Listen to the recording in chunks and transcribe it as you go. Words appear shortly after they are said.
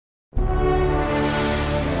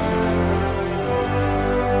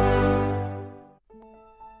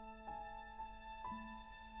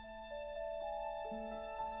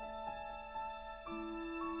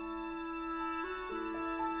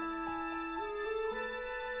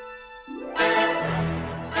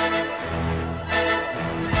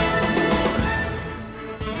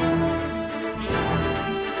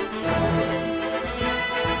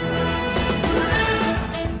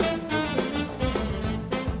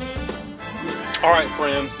Alright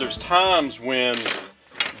friends, there's times when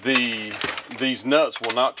these nuts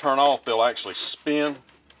will not turn off, they'll actually spin.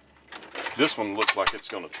 This one looks like it's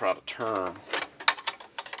going to try to turn,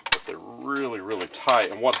 but they're really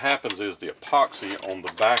tight, and what happens is the epoxy on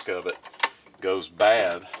the back of it goes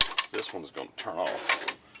bad. This one's going to turn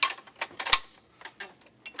off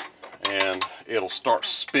and it'll start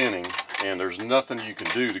spinning, and there's nothing you can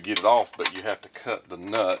do to get it off, but you have to cut the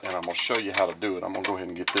nut, and I'm going to show you how to do it. I'm going to go ahead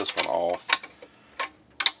and get this one off.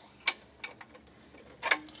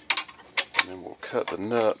 And then we'll cut the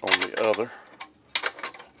nut on the other.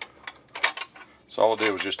 So all I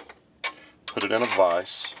did was just put it in a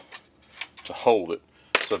vise to hold it.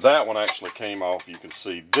 So that one actually came off. You can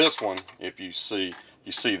see this one, if you see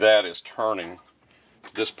that is turning.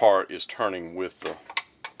 This part is turning with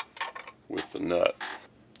the nut.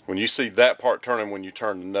 When you see that part turning when you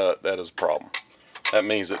turn the nut, that is a problem. That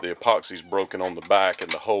means that the epoxy is broken on the back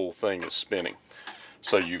and the whole thing is spinning.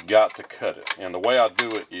 So you've got to cut it. And the way I do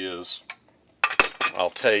it is I'll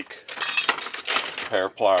take a pair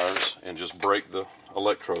of pliers and just break the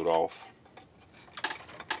electrode off.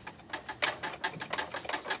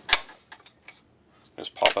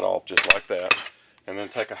 Just pop it off just like that. And then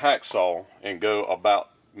take a hacksaw and go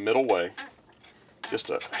about middle way. Just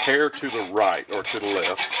a hair to the right or to the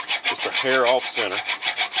left. Just a hair off center.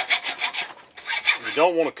 You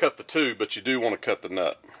don't want to cut the tube, but you do want to cut the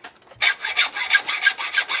nut.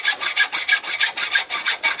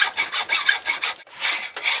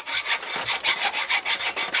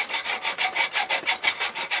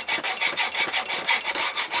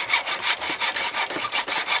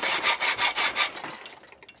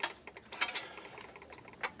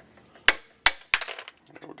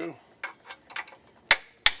 There we go.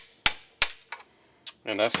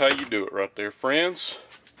 And that's how you do it right there, friends.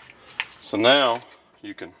 So now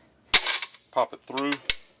you can pop it through.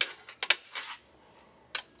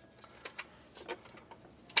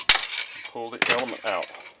 Pull the element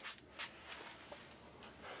out.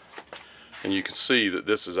 And you can see that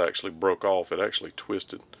this is actually broke off. It actually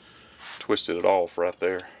twisted it off right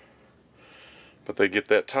there. But they get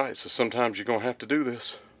that tight, so sometimes you're going to have to do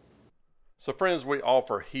this. So friends, we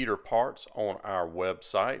offer heater parts on our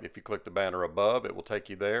website. If you click the banner above, it will take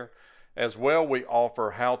you there. As well, we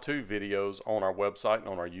offer how-to videos on our website and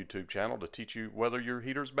on our YouTube channel to teach you whether your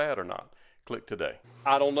heater's bad or not. Click today.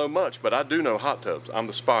 I don't know much, but I do know hot tubs. I'm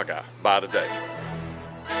the spa guy. Buy today.